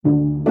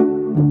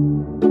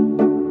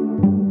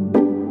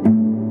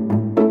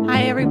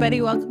everybody.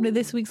 Welcome to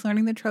this week's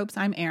Learning the Tropes.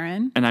 I'm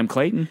Erin. And I'm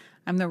Clayton.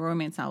 I'm the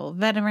romance novel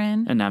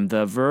veteran. And I'm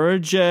the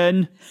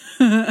virgin.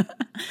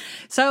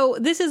 So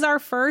this is our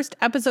first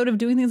episode of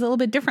doing things a little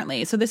bit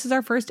differently. So this is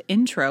our first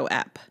intro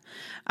ep.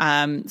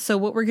 So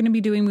what we're going to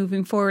be doing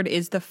moving forward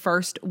is the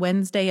first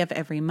Wednesday of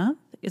every month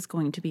is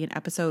going to be an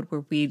episode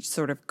where we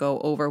sort of go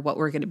over what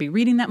we're going to be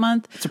reading that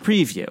month. It's a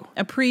preview.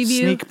 A preview.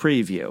 Sneak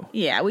preview.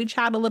 Yeah, we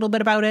chat a little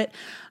bit about it.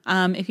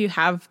 If you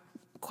have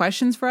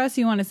questions for us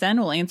you want to send,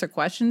 we'll answer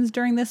questions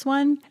during this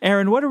one.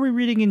 Erin, what are we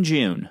reading in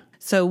June?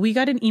 So we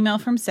got an email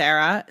from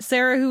Sarah,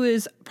 who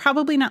is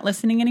probably not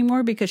listening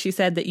anymore because she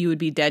said that you would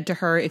be dead to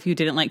her if you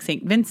didn't like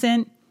St.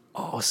 Vincent.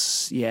 Oh,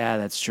 yeah,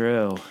 that's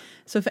true.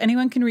 So if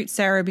anyone can reach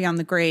Sarah beyond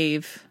the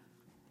grave,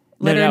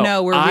 let her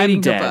know we're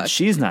reading her book.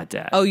 She's not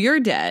dead. Oh, you're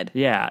dead.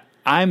 Yeah,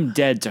 I'm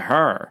dead to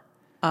her.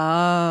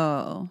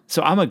 Oh.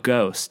 So I'm a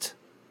ghost.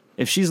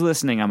 If she's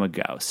listening, I'm a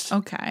ghost.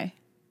 Okay.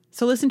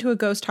 So listen to a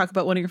ghost talk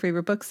about one of your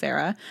favorite books,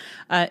 Sarah.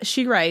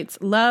 She writes,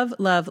 love,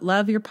 love,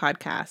 love your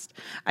podcast.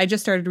 I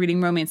just started reading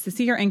romance this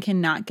year and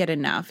cannot get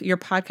enough. Your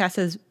podcast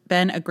has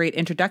been a great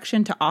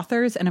introduction to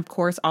authors and, of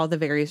course, all the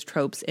various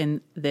tropes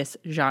in this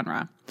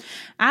genre.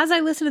 As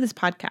I listen to this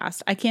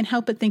podcast, I can't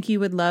help but think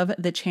you would love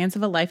The Chance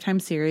of a Lifetime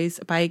series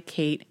by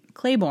Kate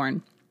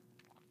Clayborn.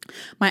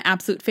 My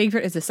absolute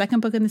favorite is the second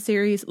book in the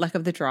series, Luck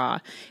of the Draw.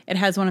 It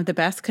has one of the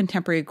best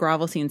contemporary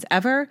grovel scenes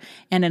ever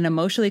and an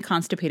emotionally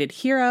constipated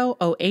hero,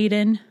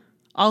 Aiden.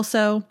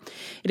 Also,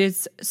 it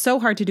is so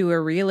hard to do a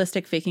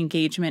realistic fake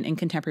engagement in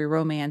contemporary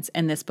romance,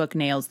 and this book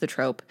nails the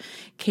trope.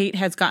 Kate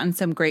has gotten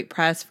some great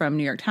press from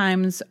New York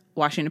Times,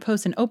 Washington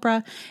Post, and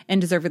Oprah, and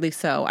deservedly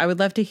so. I would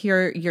love to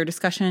hear your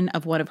discussion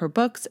of one of her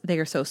books. They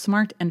are so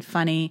smart and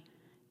funny.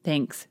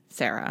 Thanks,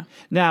 Sarah.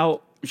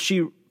 Now,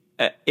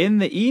 in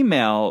the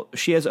email,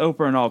 she has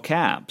Oprah in all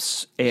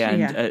caps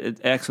and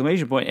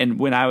exclamation point. And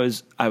when I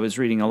was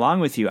reading along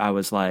with you, I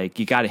was like,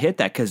 you got to hit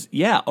that because,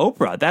 yeah,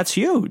 Oprah, that's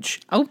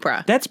huge.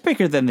 Oprah. That's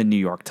bigger than the New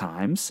York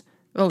Times.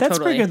 Oh, that's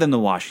totally. bigger than the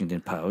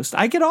Washington Post.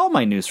 I get all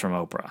my news from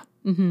Oprah.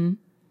 Mm-hmm.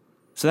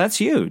 So that's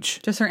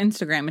huge. Just her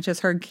Instagram. It's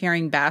just her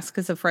carrying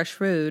baskets of fresh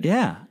food.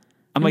 Yeah.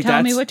 I'm like,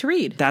 telling me what to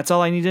read. That's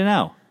all I need to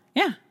know.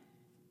 Yeah.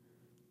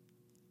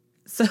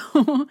 So,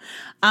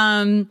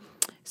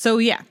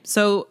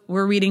 So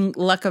we're reading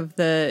Luck of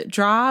the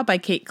Draw by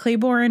Kate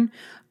Clayborn.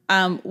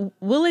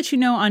 We'll let you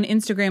know on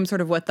Instagram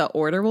sort of what the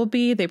order will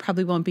be. They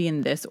probably won't be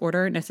in this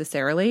order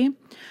necessarily.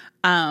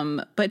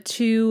 But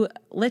to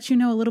let you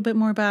know a little bit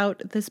more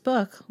about this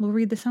book, we'll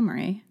read the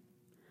summary.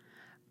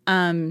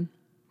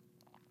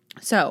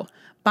 So,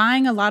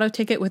 buying a lotto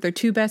ticket with her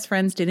two best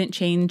friends didn't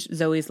change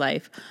Zoe's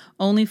life.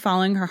 Only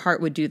following her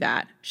heart would do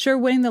that. Sure,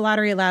 winning the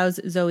lottery allows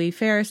Zoe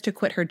Ferris to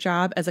quit her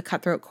job as a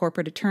cutthroat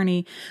corporate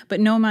attorney,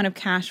 but no amount of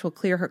cash will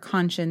clear her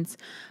conscience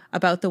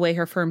about the way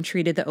her firm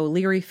treated the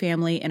O'Leary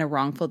family in a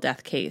wrongful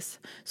death case.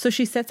 So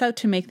she sets out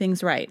to make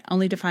things right,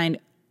 only to find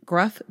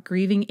gruff,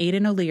 grieving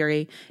Aiden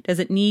O'Leary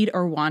doesn't need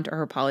or want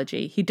her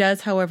apology. He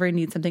does, however,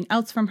 need something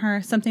else from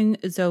her, something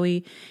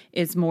Zoe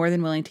is more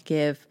than willing to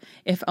give,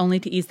 if only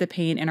to ease the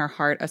pain in her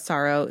heart, a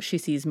sorrow she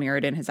sees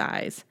mirrored in his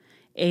eyes.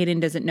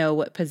 Aiden doesn't know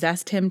what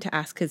possessed him to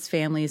ask his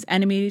family's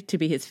enemy to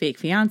be his fake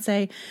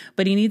fiancé,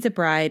 but he needs a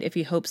bride if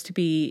he hopes to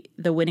be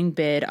the winning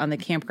bid on the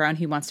campground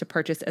he wants to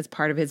purchase as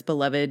part of his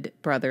beloved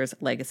brother's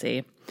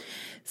legacy.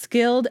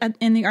 Skilled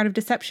in the art of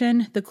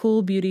deception, the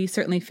cool beauty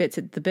certainly fits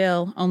the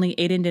bill, only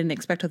Aiden didn't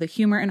expect all the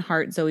humor and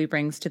heart Zoe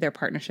brings to their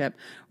partnership,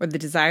 or the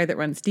desire that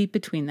runs deep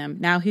between them.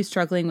 Now he's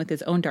struggling with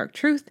his own dark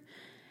truth,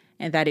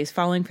 and that he's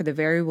falling for the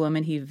very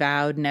woman he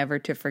vowed never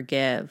to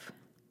forgive.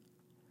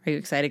 Are you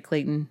excited,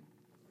 Clayton?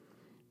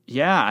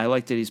 Yeah, I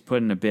like that he's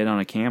putting a bid on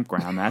a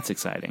campground. That's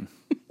exciting.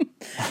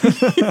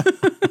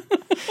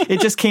 It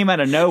just came out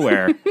of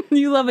nowhere.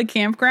 You love a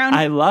campground?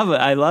 I love it.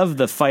 I love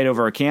the fight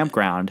over a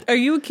campground. Are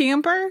you a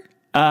camper?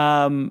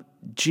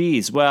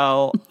 Geez.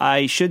 Well,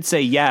 I should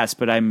say yes,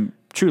 but I'm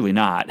truly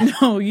not.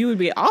 No, you would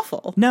be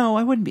awful. No,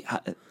 I wouldn't be.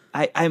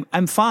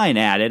 I'm fine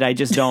at it. I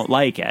just don't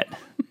like it.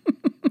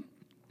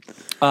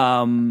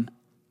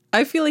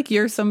 I feel like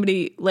you're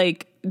somebody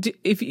like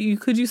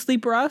could you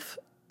sleep rough?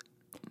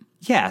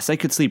 Yes, I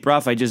could sleep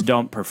rough. I just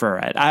don't prefer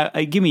it.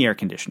 I give me air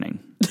conditioning.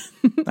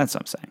 That's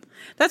what I'm saying.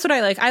 That's what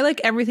I like. I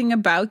like everything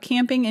about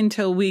camping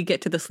until we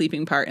get to the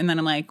sleeping part, and then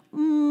I'm like,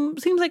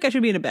 seems like I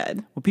should be in a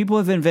bed. Well, people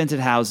have invented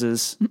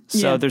houses,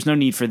 so there's no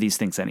need for these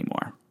things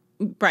anymore.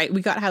 Right,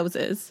 we got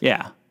houses.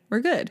 Yeah.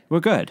 We're good.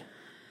 We're good.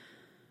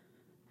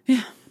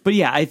 Yeah. But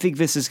yeah, I think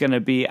this is going to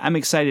be, I'm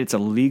excited. It's a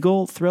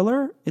legal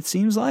thriller, it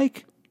seems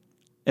like.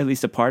 At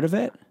least a part of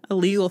it. A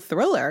legal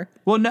thriller?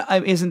 Well, no,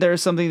 isn't there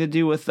something to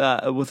do with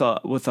a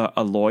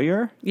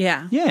lawyer?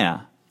 Yeah.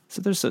 Yeah.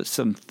 So there's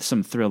some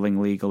thrilling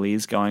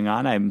legalese going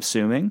on, I'm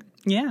assuming.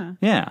 Yeah.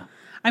 Yeah.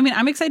 I mean,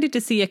 I'm excited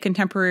to see a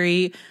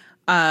contemporary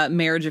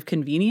marriage of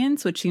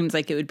convenience, which seems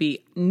like it would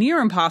be near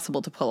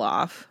impossible to pull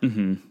off.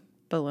 Mm-hmm.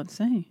 But let's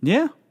see.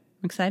 Yeah.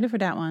 I'm excited for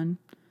that one.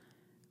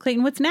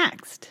 Clayton, what's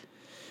next?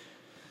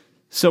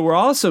 So we're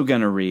also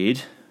going to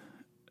read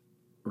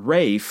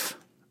Rafe,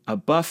 A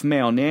Buff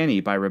Male Nanny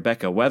by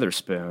Rebecca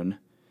Weatherspoon.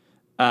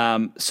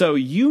 So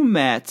you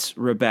met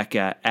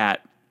Rebecca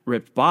at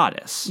Ripped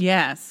Bodice.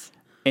 Yes.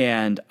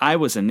 And I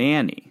was a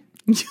nanny.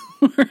 You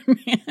were a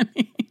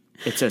nanny.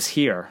 It says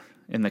here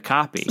in the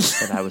copy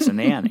that I was a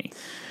nanny.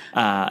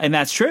 And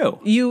that's true.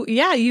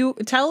 You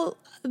tell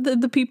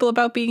the people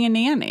about being a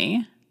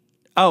nanny.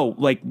 Oh,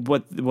 like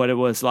what it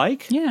was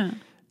like? Yeah.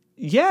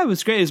 Yeah, it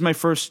was great. It was my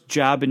first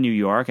job in New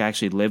York. I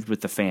actually lived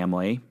with the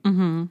family.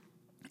 Mm-hmm.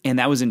 And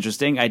that was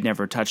interesting. I'd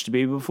never touched a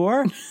baby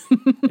before.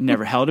 I'd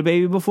never held a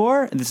baby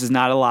before. And this is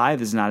not a lie.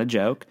 This is not a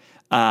joke.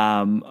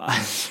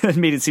 It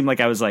made it seem like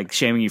I was like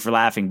shaming you for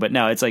laughing. But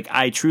no, it's like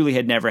I truly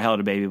had never held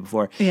a baby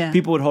before. Yeah.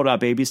 People would hold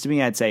out babies to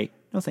me. I'd say,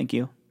 no, thank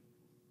you.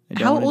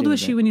 How old was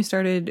she when you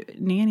started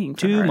nannying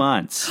for 2 her?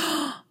 months.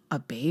 A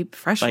babe,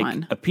 fresh Like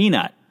one. a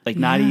peanut. Like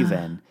not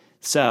even.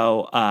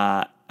 So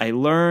I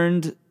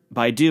learned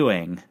by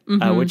doing,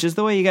 which is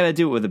the way you got to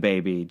do it with a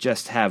baby.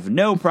 Just have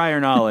no prior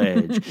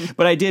knowledge.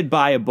 But I did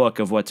buy a book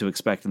of what to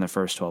expect in the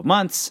first 12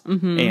 months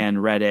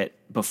and read it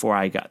before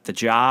I got the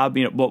job,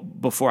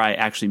 before I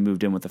actually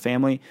moved in with the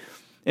family.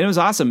 And it was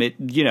awesome. It,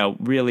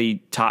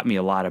 really taught me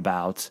a lot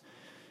about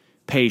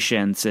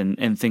patience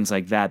and things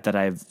like that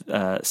I've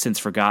since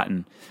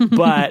forgotten.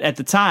 But at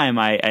the time,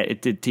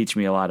 it did teach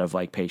me a lot of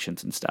like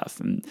patience and stuff.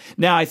 And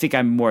now I think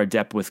I'm more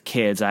adept with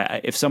kids.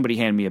 If somebody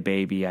handed me a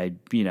baby, I'd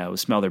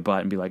smell their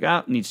butt and be like,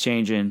 oh, needs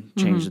changing,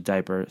 change the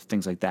diaper,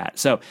 things like that.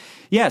 So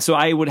yeah, so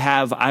I would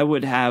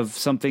have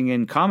something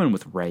in common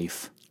with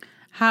Rafe.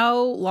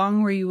 How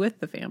long were you with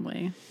the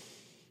family?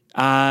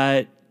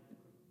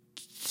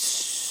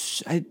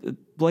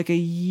 Like a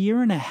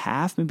year and a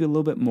half, maybe a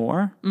little bit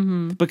more.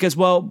 Mm-hmm. Because,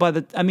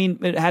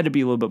 it had to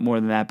be a little bit more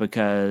than that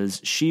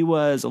because she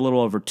was a little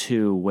over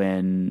 2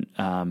 when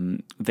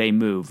they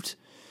moved.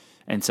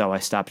 And so I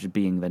stopped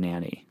being the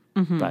nanny.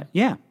 Mm-hmm. But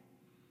yeah.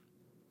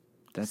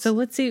 So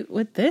let's see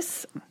what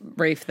this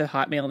Rafe the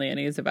Hot Male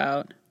Nanny is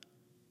about.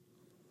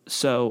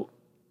 So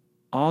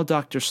all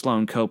Dr.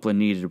 Sloane Copeland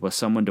needed was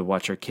someone to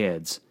watch her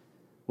kids.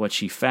 What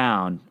she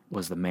found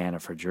was the man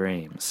of her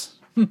dreams.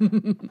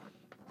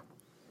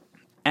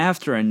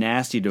 After a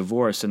nasty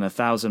divorce and a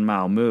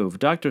 1,000-mile move,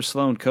 Dr.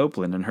 Sloane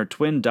Copeland and her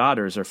twin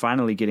daughters are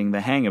finally getting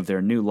the hang of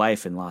their new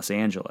life in Los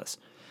Angeles.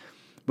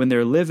 When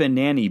their live-in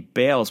nanny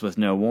bails with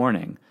no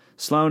warning,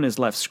 Sloane is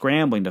left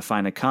scrambling to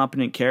find a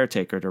competent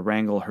caretaker to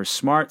wrangle her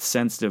smart,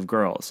 sensitive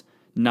girls.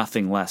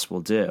 Nothing less will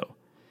do.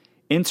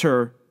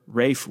 Enter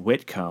Rafe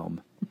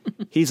Whitcomb.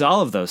 He's all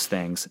of those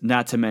things,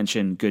 not to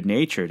mention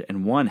good-natured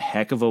and one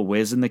heck of a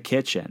whiz in the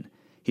kitchen.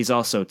 He's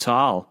also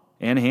tall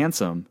and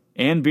handsome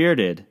and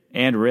bearded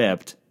and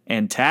ripped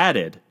and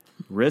tatted,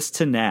 wrist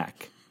to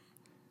neck.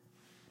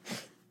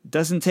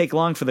 Doesn't take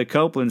long for the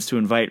Copelands to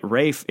invite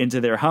Rafe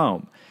into their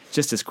home.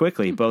 Just as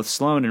quickly, both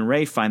Sloane and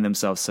Rafe find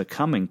themselves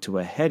succumbing to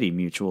a heady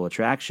mutual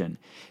attraction.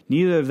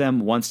 Neither of them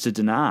wants to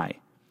deny.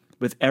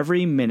 With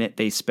every minute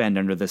they spend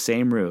under the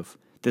same roof,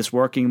 this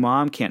working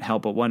mom can't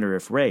help but wonder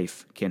if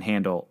Rafe can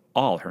handle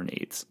all her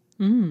needs.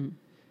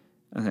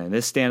 Okay,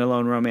 this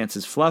standalone romance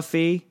is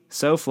fluffy,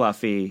 so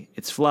fluffy,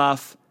 it's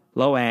fluff,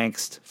 low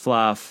angst,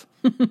 fluff,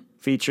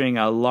 featuring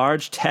a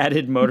large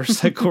tatted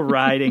motorcycle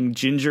riding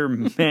ginger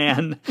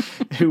man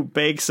who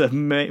bakes a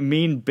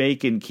mean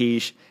bacon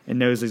quiche and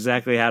knows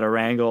exactly how to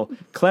wrangle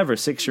clever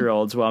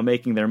 6-year-olds while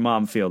making their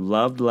mom feel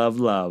loved, loved,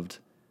 loved.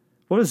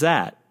 What was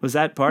that? Was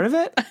that part of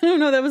it? I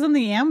don't know. That was on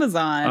the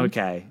Amazon.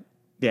 Okay.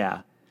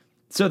 Yeah.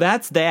 So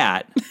that's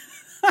that.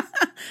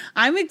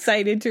 I'm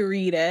excited to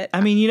read it. I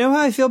mean, you know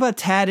how I feel about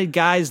tatted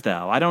guys,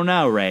 though. I don't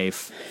know,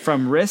 Rafe.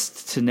 From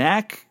wrist to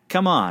neck?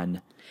 Come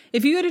on.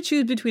 If you had to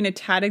choose between a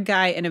tatted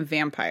guy and a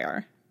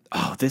vampire.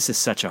 Oh, this is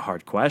such a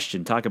hard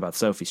question. Talk about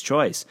Sophie's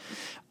choice.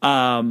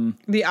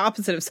 The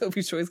opposite of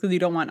Sophie's choice, because you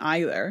don't want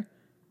either.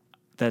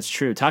 That's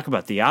true. Talk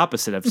about the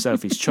opposite of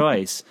Sophie's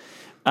choice.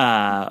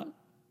 God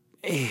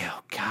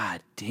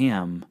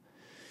damn.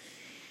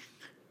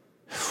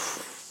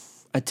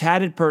 A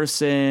tatted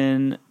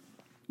person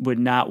would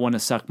not want to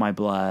suck my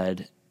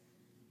blood.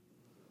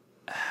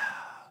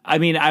 I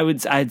mean,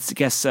 I'd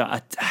guess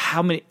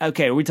how many?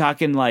 Okay, are we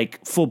talking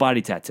like full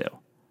body tattoo?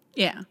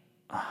 Yeah.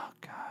 Oh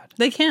God.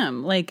 Like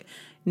him, like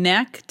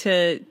neck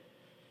to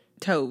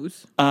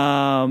toes.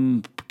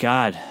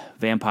 God,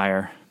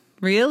 vampire.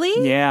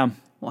 Really? Yeah.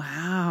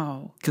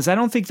 Wow. Because I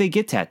don't think they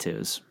get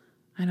tattoos.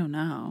 I don't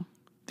know.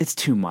 It's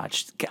too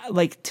much.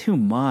 Like too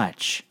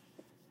much.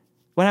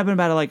 What happened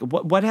about it? Like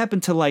what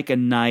happened to like a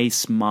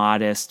nice,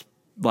 modest,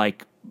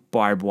 like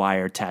barbed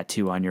wire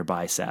tattoo on your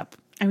bicep?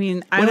 I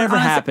mean, whatever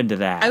happened to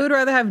that? I would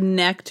rather have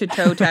neck to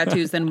toe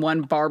tattoos than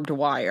one barbed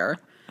wire.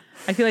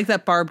 I feel like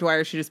that barbed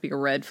wire should just be a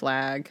red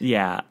flag.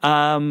 Yeah.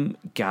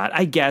 God,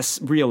 I guess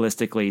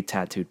realistically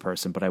tattooed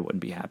person, but I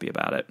wouldn't be happy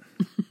about it.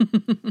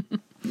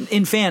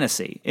 In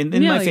fantasy, in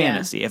my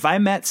fantasy, if I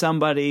met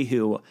somebody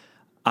who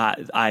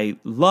I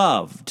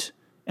loved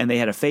and they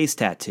had a face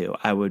tattoo,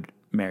 I would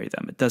marry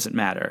them. It doesn't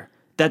matter.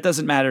 That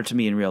doesn't matter to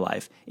me in real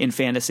life. In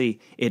fantasy,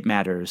 it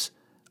matters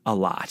a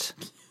lot.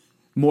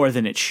 More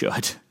than it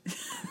should.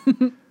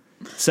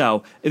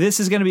 So this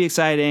is going to be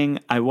exciting.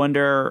 I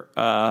wonder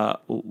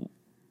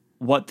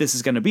what this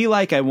is going to be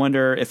like. I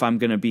wonder if I'm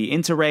going to be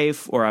into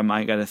Rafe or am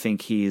I going to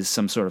think he's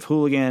some sort of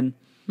hooligan.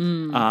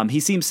 He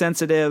seems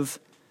sensitive.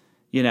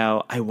 You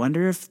know, I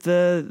wonder if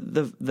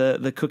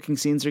the cooking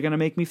scenes are going to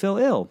make me feel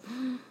ill.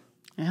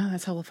 Yeah,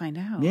 that's how we'll find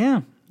out.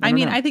 Yeah. I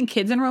mean, I think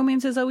kids in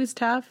romance is always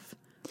tough.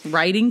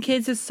 Writing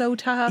kids is so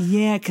tough.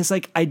 Yeah, because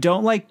like I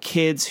don't like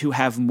kids who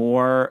have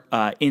more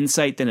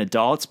insight than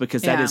adults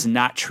because that is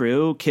not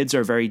true. Kids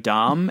are very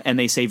dumb and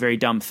they say very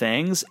dumb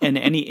things, and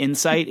any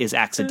insight is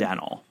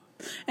accidental.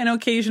 And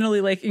occasionally,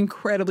 like,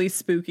 incredibly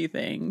spooky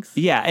things.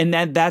 Yeah,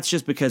 and that's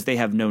just because they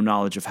have no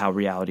knowledge of how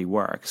reality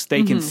works.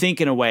 They can think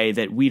in a way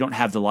that we don't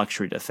have the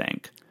luxury to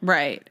think.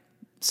 Right.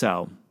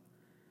 So,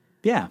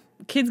 yeah.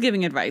 Kids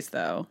giving advice,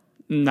 though.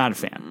 Not a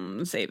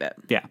fan. Save it.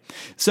 Yeah.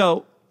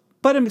 So,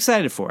 but I'm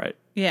excited for it.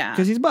 Yeah.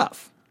 Because he's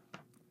buff.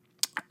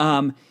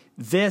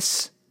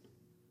 This,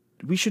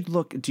 we should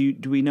look, do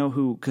we know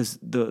who, because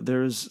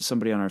there's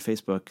somebody on our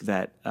Facebook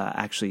that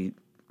actually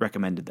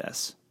recommended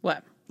this.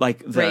 What?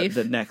 Like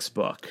the next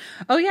book.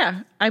 Oh,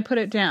 yeah. I put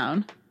it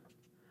down.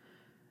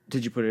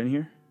 Did you put it in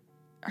here?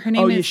 Her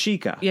name is...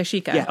 Yashika.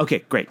 Yashika. Yeah, okay,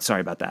 great. Sorry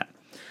about that.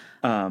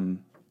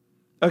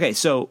 Okay,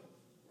 so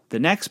the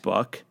next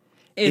book...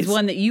 is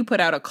one that you put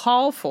out a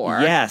call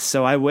for. Yes,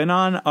 so I went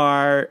on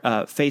our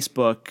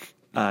Facebook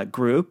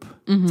group,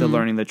 the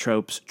Learning the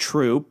Tropes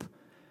troop,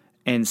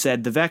 and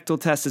said, the Vectel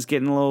test is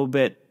getting a little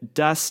bit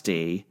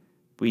dusty.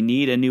 We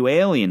need a new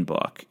Alien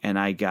book. And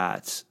I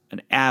got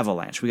an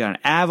avalanche. We got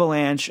an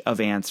avalanche of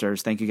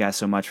answers. Thank you guys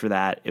so much for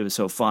that. It was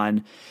so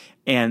fun.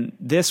 And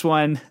this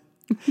one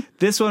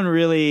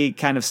really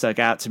kind of stuck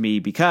out to me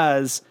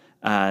because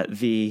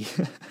the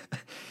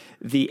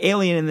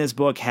alien in this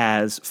book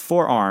has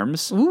 4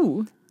 arms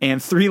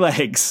and 3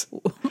 legs.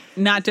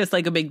 Not just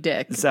like a big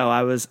dick. So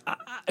I was,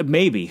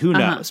 maybe, who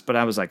knows? But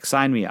I was like,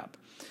 sign me up.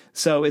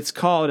 So it's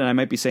called, and I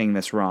might be saying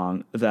this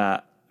wrong,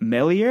 the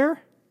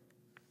Melier?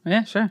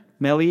 Yeah, sure.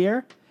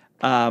 Melier.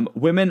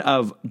 Women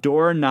of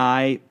Dor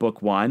Nai,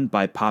 Book 1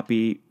 by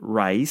Poppy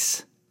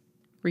Reis.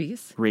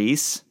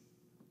 Reese.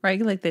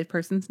 Right, like the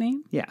person's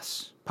name?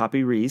 Yes,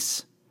 Poppy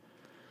Reis.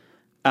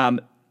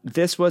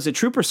 This was a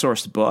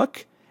Trooper-sourced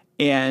book,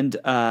 and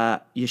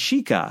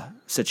Yashika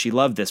said she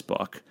loved this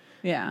book.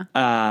 Yeah.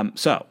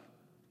 So,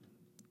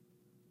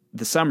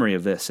 the summary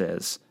of this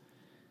is,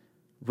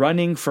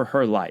 running for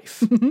her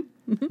life.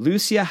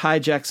 Lucia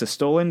hijacks a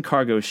stolen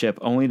cargo ship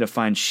only to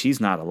find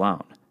she's not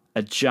alone.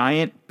 A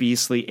giant,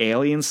 beastly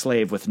alien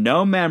slave with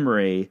no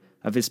memory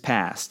of his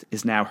past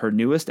is now her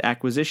newest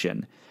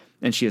acquisition,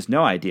 and she has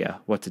no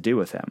idea what to do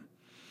with him.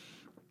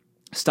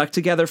 Stuck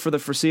together for the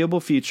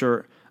foreseeable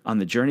future on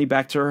the journey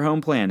back to her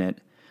home planet,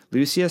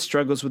 Lucia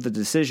struggles with the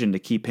decision to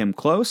keep him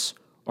close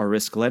or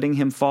risk letting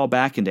him fall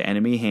back into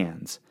enemy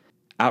hands.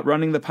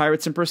 Outrunning the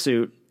pirates in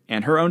pursuit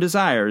and her own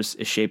desires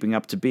is shaping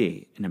up to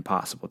be an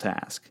impossible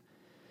task.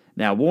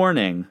 Now,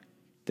 warning,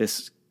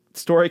 this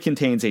story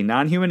contains a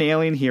non-human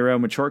alien hero,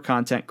 mature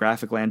content,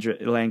 graphic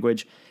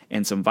language,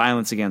 and some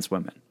violence against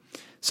women.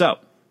 So,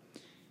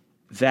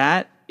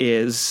 that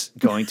is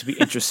going to be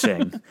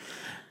interesting.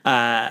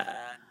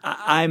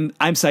 I'm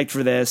psyched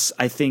for this.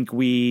 I think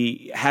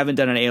we haven't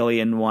done an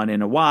alien one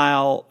in a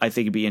while. I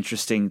think it'd be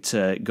interesting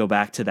to go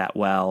back to that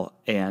well.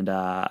 And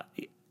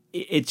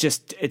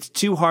it's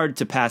too hard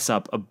to pass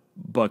up a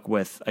book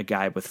with a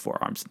guy with 4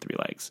 arms and 3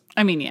 legs.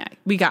 I mean, yeah,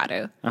 we got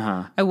to.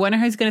 I wonder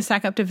how he's going to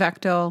stack up to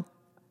Vectel.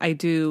 I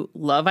do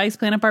love Ice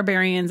Planet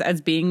Barbarians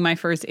as being my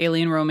first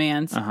alien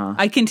romance.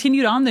 I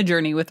continued on the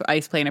journey with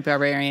Ice Planet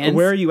Barbarians.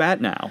 Where are you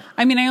at now?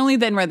 I mean, I only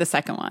then read the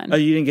second one. Oh,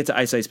 you didn't get to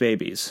Ice Ice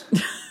Babies?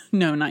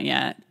 No, not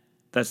yet.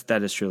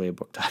 That is truly a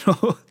book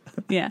title.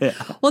 Yeah.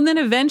 Well, and then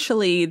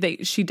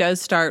eventually she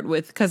does start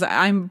with, because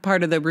I'm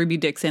part of the Ruby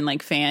Dixon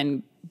like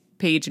fan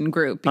page and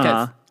group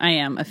because I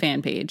am a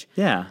fan page.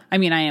 Yeah. I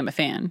mean, I am a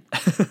fan.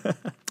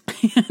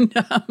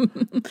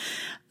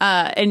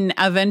 And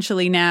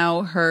eventually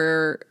now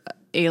her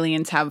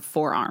aliens have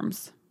 4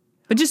 arms,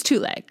 but just 2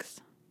 legs.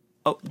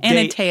 Oh, and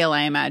a tail,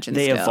 I imagine.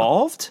 They still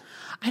evolved?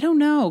 I don't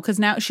know, because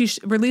now she's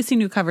releasing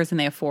new covers and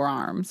they have 4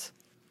 arms.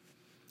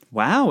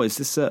 Wow, this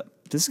is going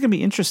to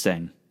be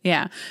interesting.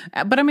 Yeah,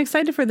 but I'm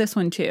excited for this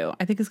one too.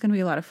 I think it's going to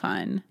be a lot of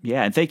fun.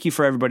 Yeah, and thank you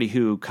for everybody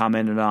who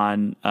commented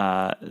on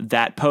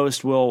that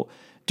post. We'll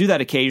do that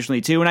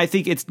occasionally too, and I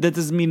think that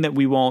doesn't mean that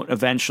we won't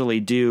eventually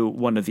do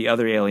one of the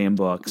other Alien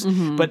books.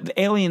 But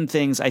the Alien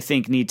things, I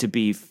think, need to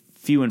be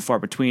few and far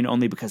between,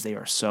 only because they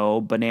are so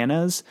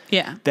bananas.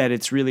 Yeah, that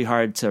it's really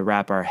hard to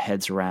wrap our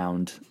heads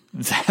around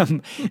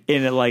them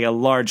in like a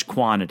large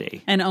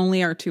quantity, and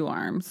only our 2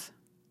 arms.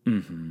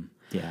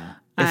 Yeah,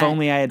 if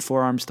only I had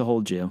 4 arms to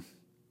hold you.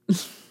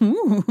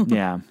 Ooh.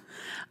 Yeah.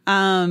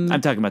 I'm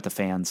talking about the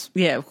fans.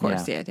 Yeah, of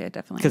course. Yeah,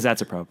 definitely. Because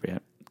that's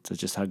appropriate. So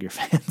just hug your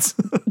fans.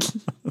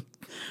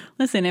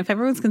 Listen, if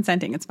everyone's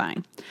consenting, it's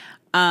fine.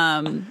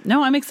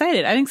 No, I'm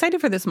excited. I'm excited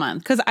for this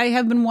month because I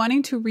have been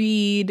wanting to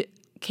read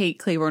Kate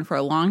Clayborn for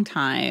a long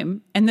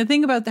time. And the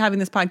thing about having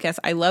this podcast,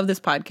 I love this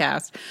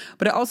podcast,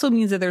 but it also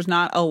means that there's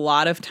not a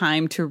lot of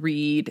time to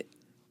read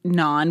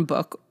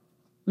non-book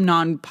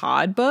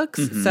non-pod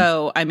books.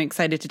 So I'm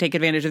excited to take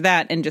advantage of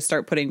that and just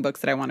start putting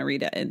books that I want to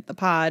read in the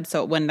pod.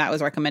 So when that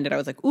was recommended, I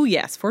was like, oh,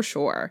 yes, for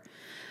sure.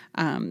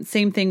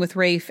 Same thing with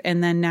Rafe.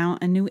 And then now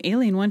a new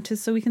alien one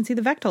so we can see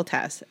the Bechdel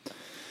test.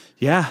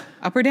 Yeah.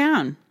 Up or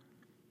down?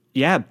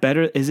 Yeah.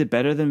 Better. Is it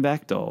better than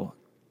Bechdel?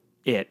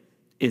 It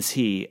is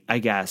he, I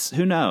guess.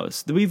 Who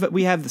knows?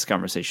 We have this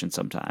conversation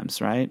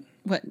sometimes, right?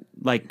 What?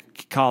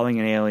 Like calling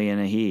an alien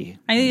a he.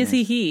 I think it's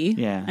he.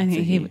 Yeah. I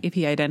think if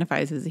he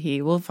identifies as a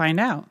he, we'll find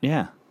out.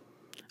 Yeah.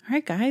 All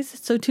right, guys.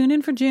 So tune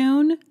in for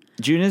June.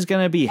 June is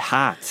going to be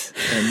hot,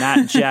 and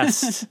not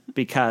just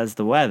because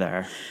the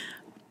weather.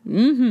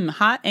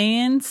 Hot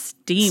and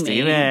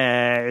steamy.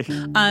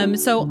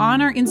 So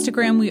on our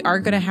Instagram, we are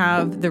going to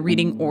have the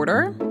reading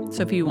order.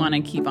 So if you want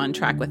to keep on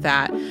track with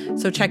that,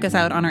 so check us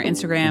out on our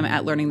Instagram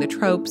at Learning the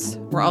Tropes.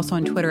 We're also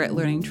on Twitter at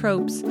Learning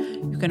Tropes.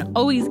 You can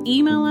always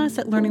email us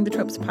at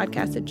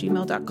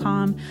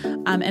learningthetropespodcast@gmail.com.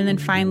 And then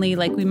finally,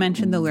 like we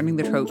mentioned, the Learning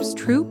the Tropes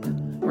troop.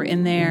 We're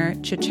in there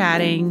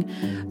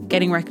chit-chatting,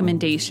 getting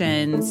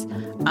recommendations,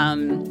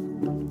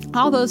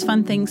 all those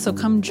fun things. So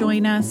come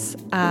join us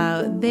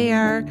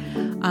there.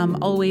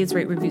 Always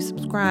rate, review,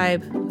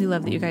 subscribe. We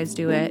love that you guys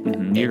do it.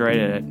 You're great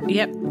at it.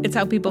 Yep. It's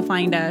how people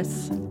find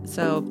us.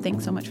 So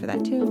thanks so much for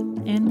that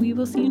too. And we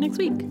will see you next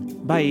week.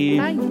 Bye.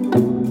 Bye.